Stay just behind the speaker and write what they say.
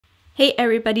Hey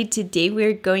everybody, today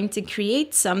we're going to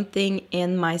create something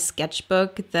in my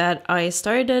sketchbook that I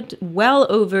started well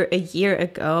over a year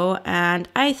ago, and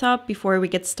I thought before we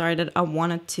get started I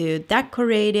wanted to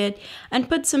decorate it and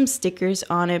put some stickers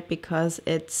on it because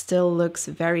it still looks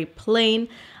very plain.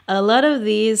 A lot of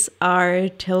these are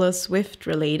Taylor Swift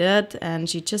related, and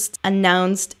she just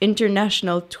announced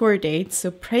international tour dates, so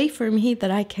pray for me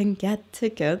that I can get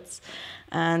tickets.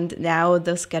 And now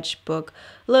the sketchbook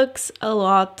looks a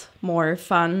lot more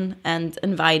fun and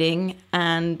inviting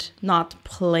and not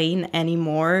plain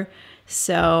anymore.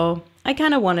 So I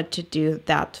kind of wanted to do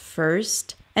that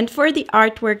first. And for the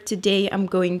artwork today, I'm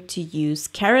going to use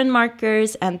Karen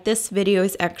markers, and this video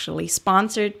is actually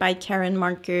sponsored by Karen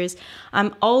markers.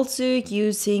 I'm also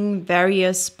using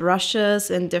various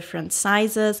brushes in different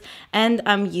sizes, and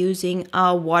I'm using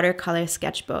a watercolor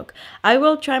sketchbook. I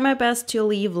will try my best to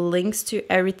leave links to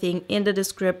everything in the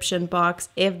description box.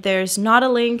 If there's not a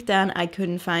link, then I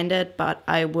couldn't find it, but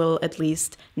I will at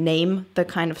least name the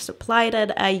kind of supply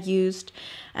that I used.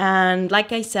 And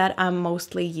like I said, I'm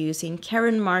mostly using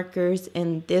Karen markers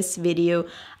in this video.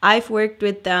 I've worked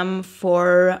with them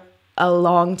for a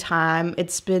long time.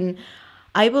 It's been,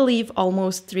 I believe,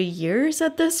 almost 3 years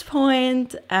at this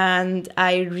point, and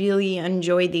I really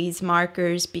enjoy these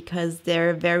markers because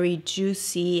they're very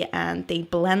juicy and they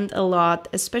blend a lot,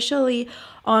 especially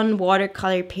on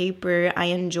watercolor paper. I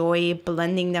enjoy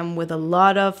blending them with a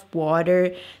lot of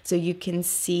water, so you can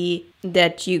see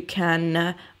that you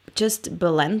can just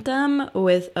blend them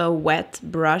with a wet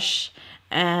brush,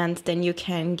 and then you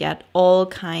can get all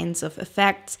kinds of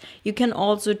effects. You can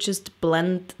also just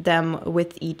blend them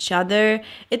with each other.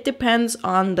 It depends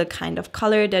on the kind of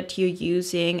color that you're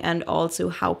using and also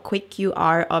how quick you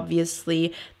are.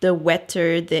 Obviously, the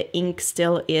wetter the ink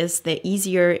still is, the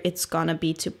easier it's gonna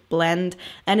be to blend.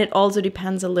 And it also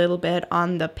depends a little bit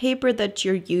on the paper that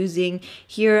you're using.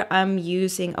 Here I'm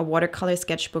using a watercolor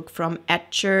sketchbook from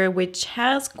Etchr, which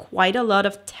has quite a lot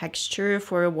of texture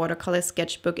for a watercolor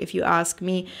sketchbook, if you ask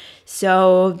me.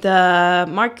 So the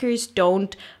markers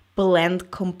don't blend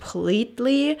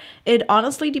completely. It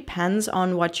honestly depends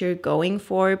on what you're going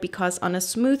for, because on a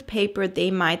smooth paper they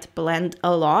might blend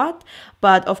a lot,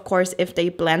 but of course if they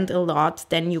blend a lot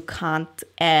then you can't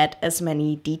add as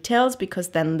many details because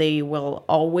then they will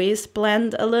always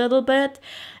blend a little bit.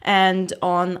 And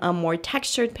on a more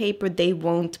textured paper they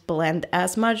won't blend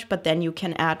as much, but then you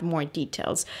can add more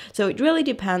details. So it really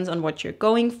depends on what you're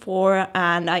going for,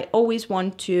 and I always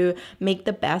want to make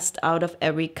the best out of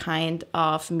every kind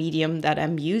of medium that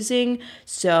I'm using.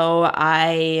 So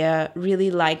I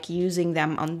really like using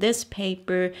them on this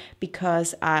paper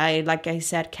because like I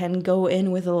said, can go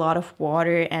in with a lot of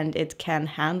water and it can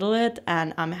handle it,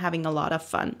 and I'm having a lot of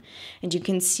fun. And you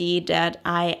can see that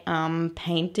I am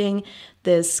painting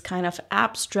this kind of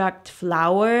abstract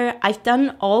flower. I've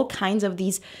done all kinds of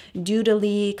these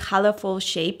doodly, colorful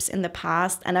shapes in the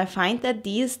past, and I find that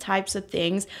these types of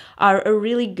things are a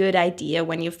really good idea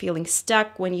when you're feeling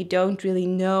stuck, when you don't really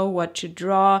know what to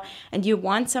draw, and you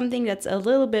want something that's a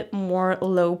little bit more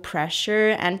low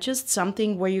pressure and just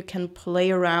something where you can play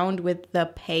around with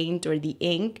the paint or the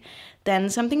ink. Then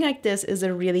something like this is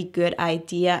a really good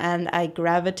idea, and I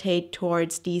gravitate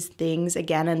towards these things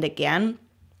again and again.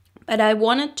 But I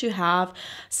wanted to have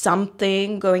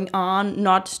something going on,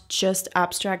 not just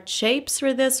abstract shapes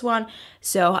for this one.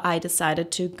 So I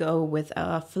decided to go with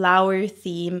a flower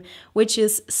theme, which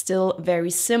is still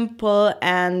very simple,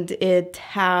 and it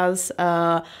has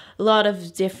a lot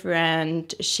of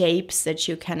different shapes that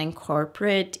you can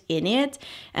incorporate in it.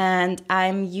 And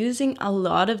I'm using a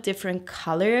lot of different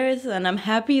colors, and I'm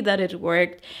happy that it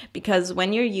worked, because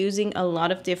when you're using a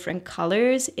lot of different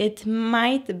colors, it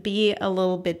might be a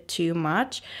little bit too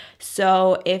much.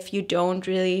 So if you don't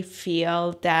really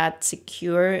feel that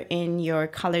secure in your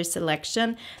color selection,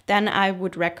 then I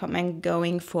would recommend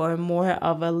going for more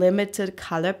of a limited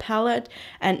color palette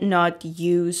and not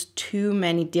use too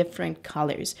many different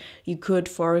colors. You could,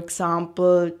 for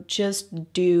example,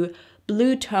 just do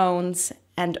blue tones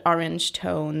and orange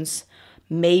tones,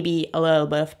 maybe a little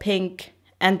bit of pink,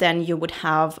 and then you would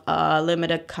have a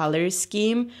limited color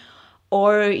scheme.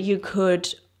 Or you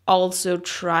could also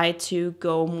try to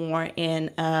go more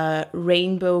in a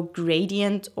rainbow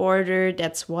gradient order.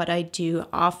 That's what I do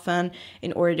often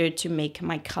in order to make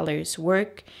my colors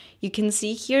work. You can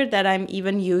see here that I'm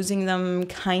even using them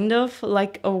kind of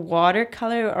like a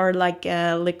watercolor or like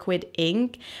a liquid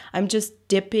ink. I'm just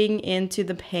dipping into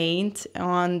the paint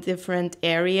on different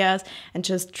areas and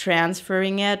just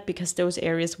transferring it because those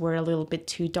areas were a little bit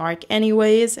too dark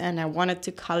anyways, and I wanted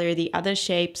to color the other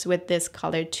shapes with this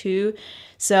color too.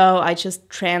 So I just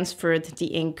transferred the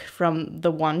ink from the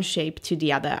one shape to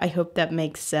the other. I hope that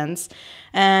makes sense.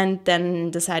 And then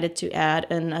decided to add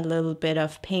in a little bit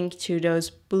of pink to those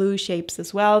blue shapes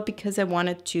as well, because I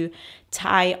wanted to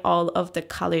tie all of the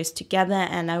colors together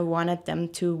and I wanted them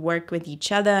to work with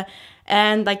each other.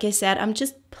 And like I said, I'm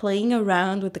just playing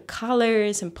around with the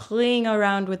colors and playing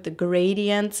around with the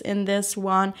gradients in this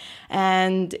one.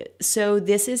 And so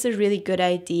this is a really good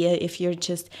idea if you're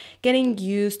just getting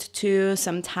used to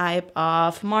some type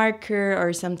of marker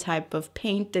or some type of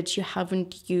paint that you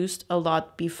haven't used a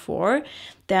lot before.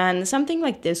 Then something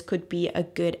like this could be a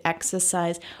good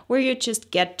exercise where you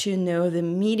just get to know the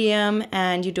medium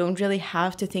and you don't really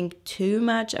have to think too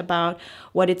much about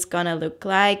what it's gonna look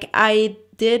like. I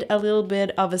did a little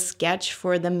bit of a sketch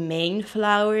for the main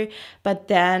flower, but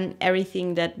then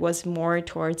everything that was more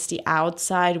towards the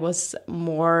outside was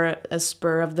more a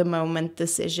spur of the moment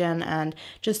decision and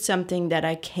just something that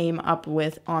I came up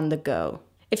with on the go.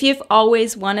 If you've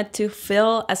always wanted to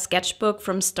fill a sketchbook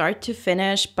from start to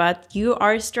finish, but you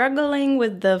are struggling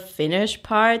with the finish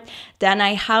part, then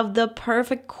I have the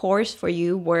perfect course for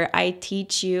you where I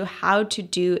teach you how to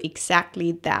do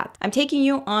exactly that. I'm taking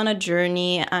you on a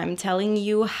journey. I'm telling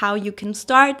you how you can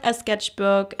start a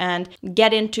sketchbook and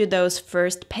get into those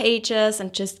first pages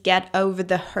and just get over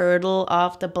the hurdle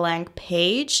of the blank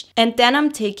page. And then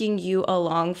I'm taking you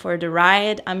along for the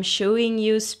ride. I'm showing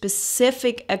you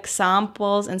specific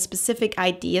examples and specific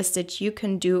ideas that you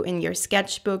can do in your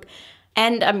sketchbook.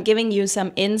 And I'm giving you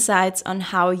some insights on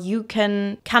how you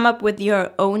can come up with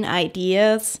your own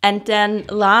ideas. And then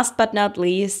last but not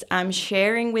least, I'm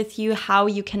sharing with you how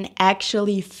you can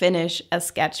actually finish a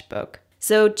sketchbook.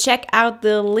 So check out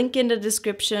the link in the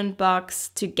description box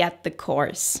to get the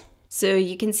course. So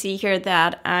you can see here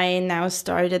that I now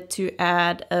started to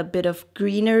add a bit of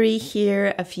greenery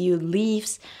here, a few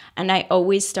leaves, and I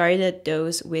always started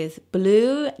those with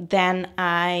blue. Then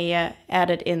I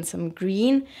added in some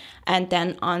green, and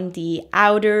then on the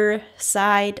outer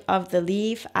side of the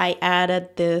leaf, I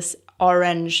added this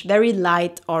orange, very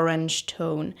light orange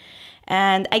tone.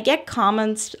 And I get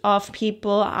comments of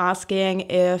people asking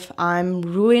if I'm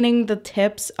ruining the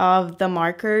tips of the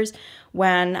markers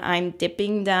when I'm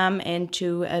dipping them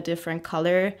into a different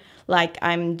color, like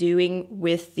I'm doing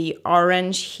with the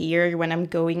orange here when I'm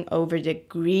going over the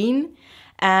green.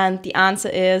 And the answer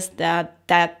is that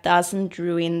that doesn't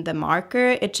ruin the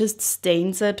marker, it just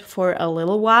stains it for a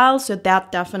little while, so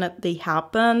that definitely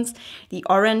happens. The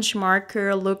orange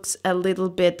marker looks a little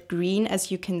bit green,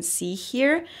 as you can see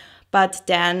here. But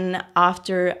then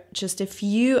after just a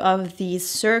few of these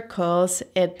circles,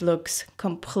 it looks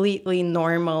completely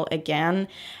normal again.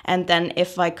 And then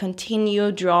if I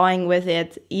continue drawing with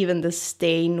it, even the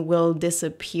stain will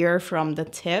disappear from the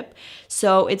tip.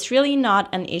 So it's really not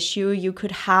an issue. You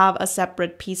could have a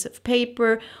separate piece of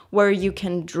paper where you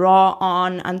can draw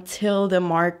on until the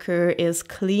marker is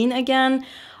clean again.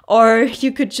 Or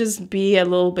you could just be a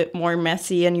little bit more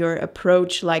messy in your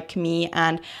approach like me.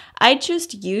 And I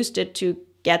just used it to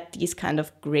get these kind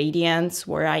of gradients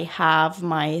where I have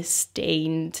my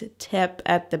stained tip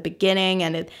at the beginning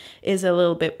and it is a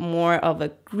little bit more of a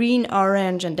green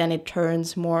orange and then it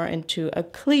turns more into a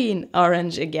clean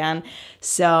orange again.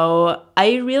 So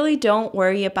I really don't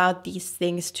worry about these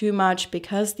things too much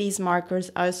because these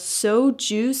markers are so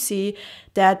juicy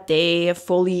that they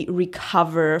fully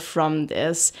recover from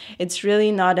this. It's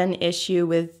really not an issue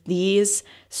with these.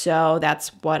 So that's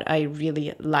what I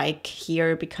really like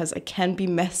here because I can be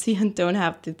messy and don't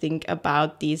have to think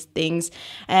about these things.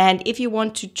 And if you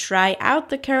want to try out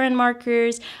the current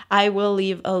markers, I will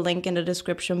leave a link in the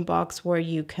description box where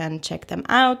you can check them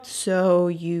out so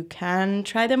you can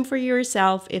try them for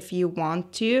yourself if you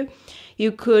want to.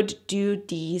 You could do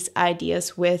these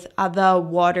ideas with other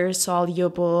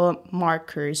water-soluble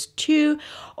markers too,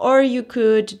 or you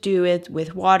could do it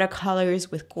with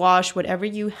watercolors, with gouache, whatever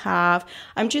you have.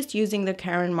 I'm just using the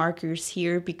Karen markers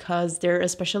here because they're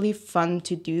especially fun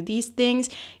to do these things.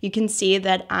 You can see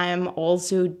that I'm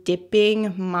also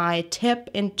dipping my tip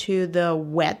into the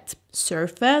wet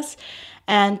surface,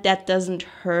 and that doesn't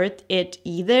hurt it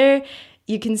either.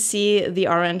 You can see the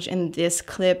orange in this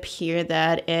clip here,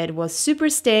 that it was super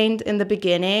stained in the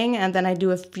beginning, and then I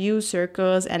do a few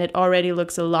circles and it already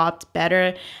looks a lot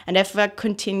better. And if I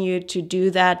continue to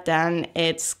do that, then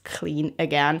it's clean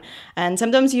again. And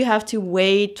sometimes you have to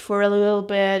wait for a little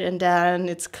bit and then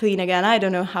it's clean again. I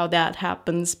don't know how that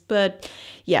happens, but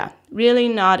yeah, really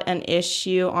not an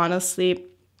issue, honestly.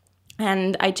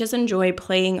 And I just enjoy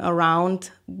playing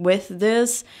around with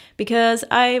this because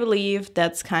I believe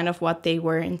that's kind of what they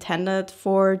were intended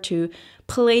for, to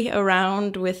play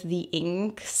around with the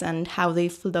inks and how they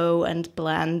flow and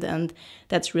blend. And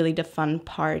that's really the fun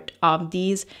part of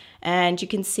these. And you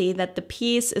can see that the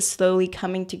piece is slowly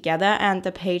coming together and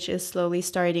the page is slowly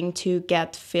starting to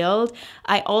get filled.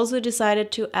 I also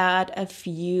decided to add a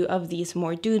few of these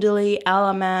more doodly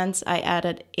elements. I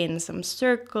added in some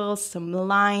circles, some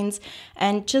lines,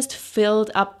 and just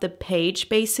filled up the page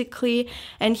basically.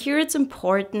 And here it's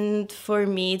important for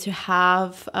me to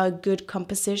have a good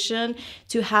composition,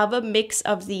 to have a mix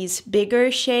of these bigger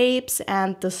shapes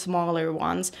and the smaller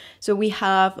ones. So we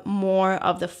have more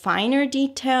of the finer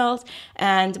details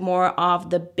and more of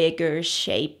the bigger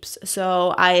shapes.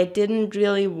 So I didn't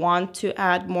really want to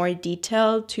add more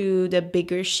detail to the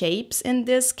bigger shapes in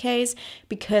this case,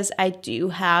 because I do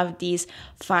have these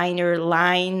finer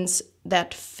lines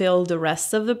that fill the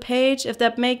rest of the page, if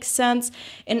that makes sense.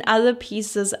 In other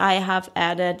pieces, I have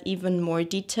added even more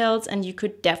details, and you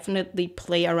could definitely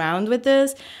play around with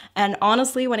this. And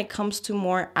honestly, when it comes to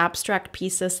more abstract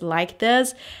pieces like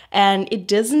this, and it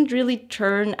doesn't really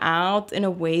turn out in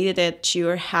a way that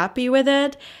you're happy with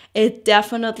it, it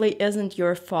definitely isn't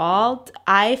your fault.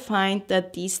 I find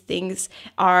that these things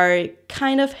are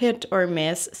kind of hit or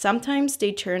miss. Sometimes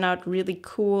they turn out really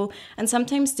cool and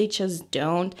sometimes they just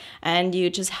don't. And you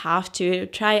just have to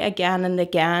try again and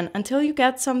again until you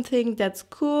get something that's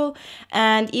cool.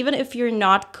 And even if you're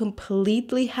not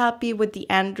completely happy with the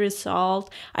end result,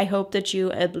 I hope that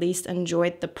you at least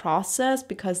enjoyed the process,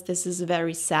 because this is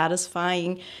very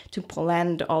satisfying to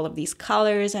blend all of these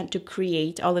colors and to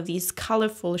create all of these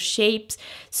colorful shapes.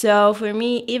 So for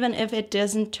me, even if it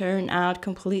doesn't turn out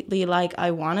completely like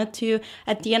I wanted to,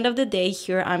 at the end of the day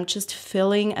here, I'm just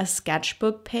filling a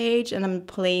sketchbook page and I'm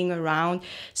playing around.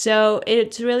 So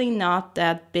it's really not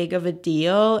that big of a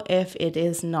deal if it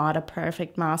is not a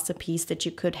perfect masterpiece that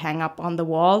you could hang up on the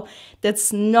wall.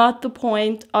 That's not the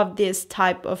point of this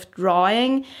type of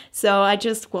drawing. So I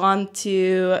just want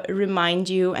to remind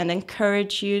you and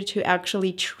encourage you to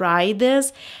actually try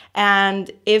this. And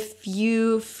if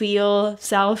you feel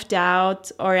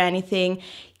self-doubt or anything,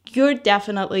 you're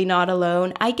definitely not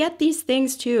alone. I get these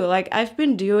things too. Like, I've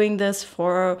been doing this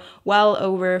for well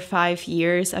over 5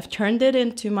 years. I've turned it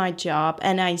into my job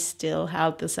and I still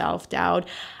have the self-doubt.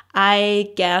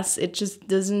 I guess it just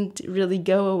doesn't really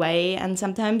go away, and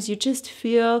sometimes you just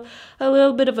feel a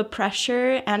little bit of a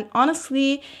pressure. And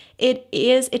honestly,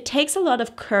 it takes a lot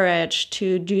of courage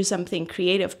to do something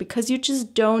creative, because you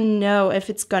just don't know if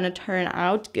it's gonna turn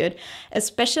out good,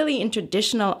 especially in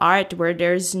traditional art where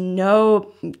there's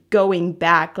no going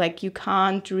back. Like, you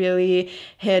can't really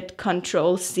hit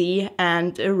Control-C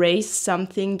and erase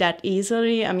something that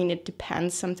easily. I mean, it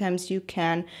depends. Sometimes you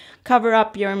can cover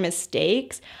up your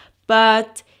mistakes,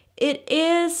 but it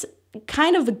is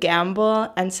kind of a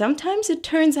gamble, and sometimes it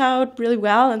turns out really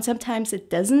well and sometimes it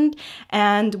doesn't.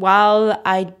 And while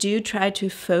I do try to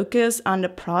focus on the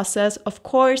process, of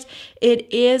course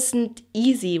it isn't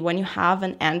easy when you have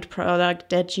an end product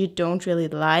that you don't really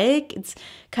like. It's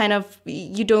kind of,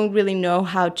 you don't really know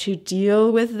how to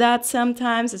deal with that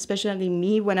sometimes, especially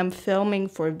me when I'm filming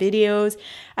for videos.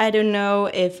 I don't know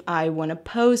if I want to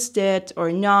post it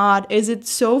or not. Is it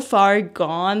so far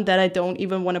gone that I don't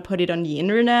even want to put it on the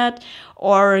internet?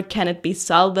 Or can it be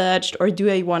salvaged? Or do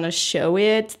I want to show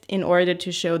it in order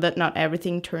to show that not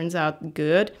everything turns out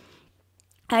good?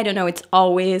 I don't know, it's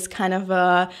always kind of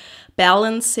a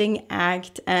balancing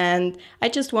act, and I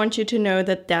just want you to know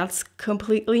that that's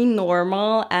completely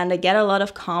normal. And I get a lot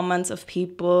of comments of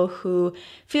people who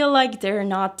feel like they're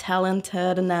not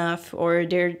talented enough or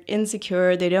they're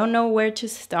insecure, they don't know where to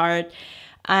start.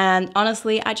 And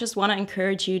honestly, I just want to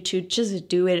encourage you to just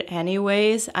do it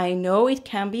anyways. I know it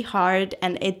can be hard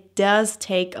and it does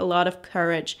take a lot of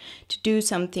courage to do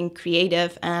something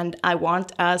creative. And I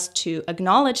want us to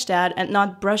acknowledge that and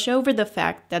not brush over the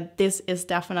fact that this is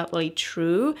definitely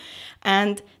true.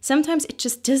 And sometimes it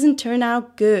just doesn't turn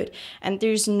out good. And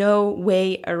there's no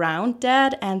way around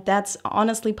that. And that's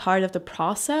honestly part of the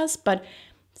process. But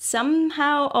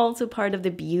somehow also part of the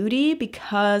beauty,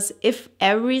 because if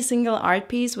every single art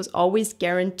piece was always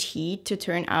guaranteed to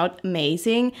turn out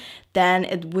amazing, then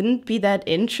it wouldn't be that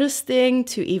interesting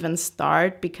to even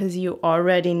start because you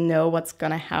already know what's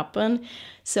gonna happen.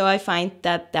 So I find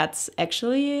that that's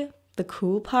actually the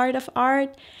cool part of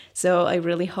art. So I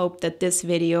really hope that this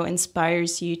video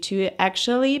inspires you to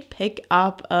actually pick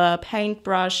up a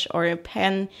paintbrush or a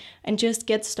pen and just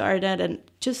get started and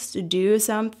just do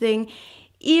something.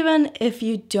 Even if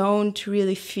you don't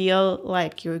really feel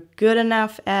like you're good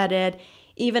enough at it,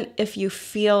 even if you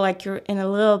feel like you're in a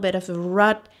little bit of a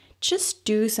rut, just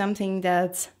do something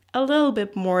that's a little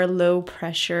bit more low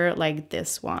pressure like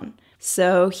this one.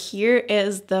 So here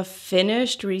is the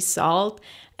finished result.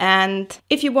 And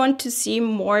if you want to see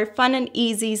more fun and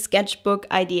easy sketchbook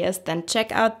ideas, then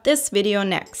check out this video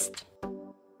next.